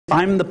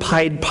I'm the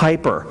Pied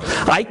Piper.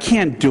 I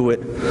can't do it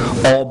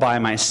all by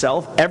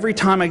myself. Every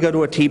time I go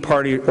to a tea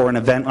party or an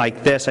event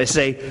like this, I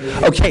say,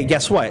 okay,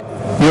 guess what?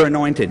 You're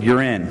anointed.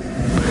 You're in.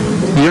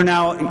 You're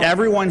now,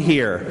 everyone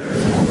here,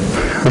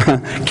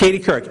 Katie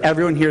Couric,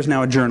 everyone here is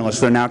now a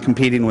journalist. They're now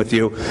competing with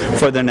you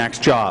for their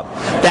next job.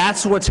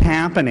 That's what's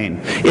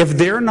happening. If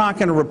they're not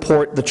going to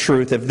report the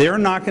truth, if they're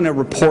not going to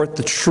report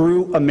the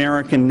true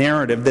American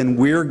narrative, then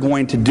we're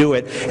going to do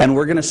it, and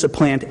we're going to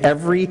supplant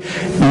every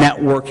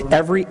network,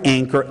 every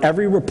anchor,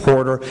 every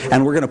reporter,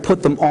 and we're going to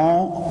put them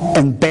all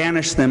and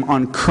banish them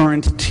on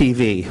current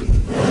TV.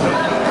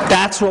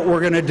 That's what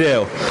we're going to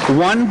do.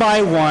 One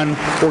by one,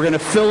 we're going to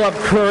fill up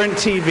current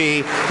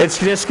TV. It's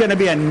just going to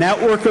be a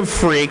network of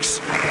freaks.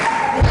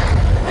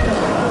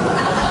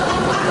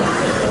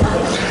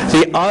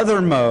 The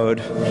other mode,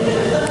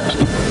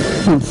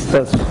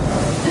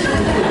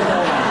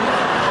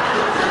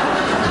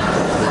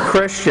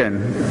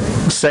 Christian,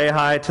 say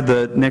hi to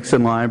the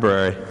Nixon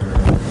Library.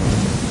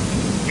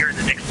 You're in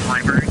the Nixon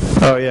Library?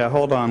 Oh yeah,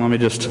 hold on, let me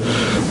just,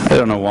 I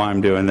don't know why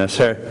I'm doing this.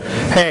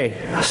 Hey,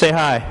 say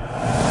hi.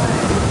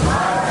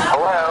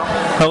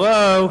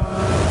 Hello,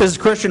 this is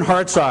Christian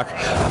Hartsock.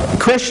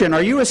 Christian,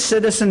 are you a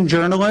citizen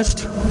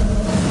journalist?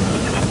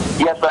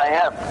 Yes,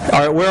 I am. All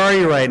right, where are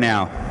you right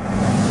now?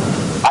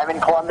 I'm in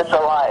Columbus,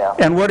 Ohio.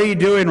 And what are you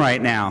doing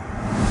right now?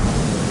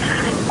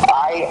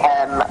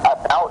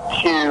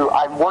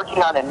 I'm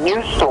working on a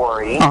news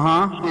story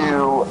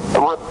to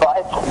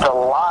rebut the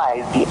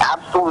lies, the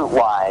absolute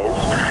lies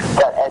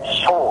that Ed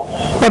Schultz.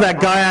 Well, that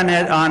guy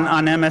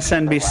on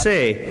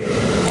MSNBC.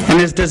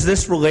 And does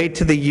this relate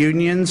to the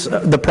unions,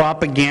 the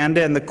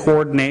propaganda, and the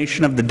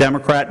coordination of the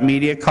Democrat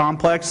media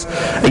complex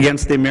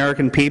against the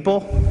American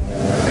people?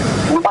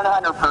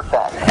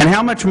 100%. And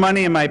how much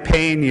money am I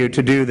paying you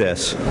to do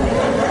this?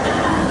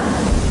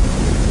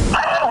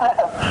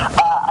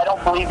 I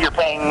don't believe you're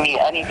paying me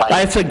any money.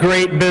 That's a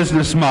great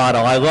business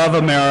model. I love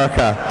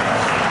America.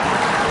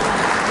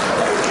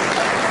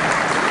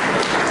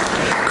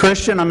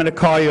 Christian, I'm going to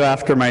call you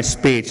after my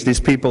speech. These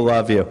people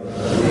love you.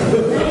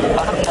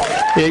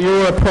 Yeah, you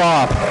were a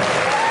prop.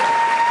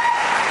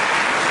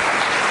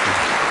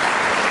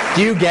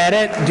 Do you get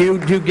it?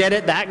 Do you get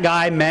it? That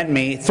guy met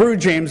me through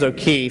James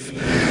O'Keefe.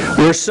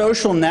 We're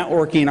social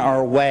networking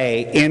our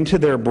way into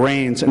their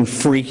brains and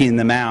freaking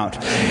them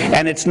out.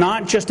 And it's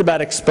not just about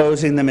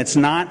exposing them. It's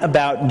not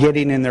about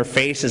getting in their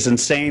faces and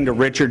saying to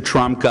Richard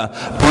Trumka,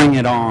 bring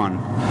it on.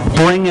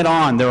 Bring it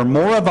on. There are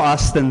more of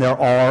us than there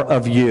are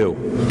of you.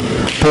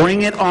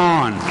 Bring it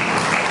on.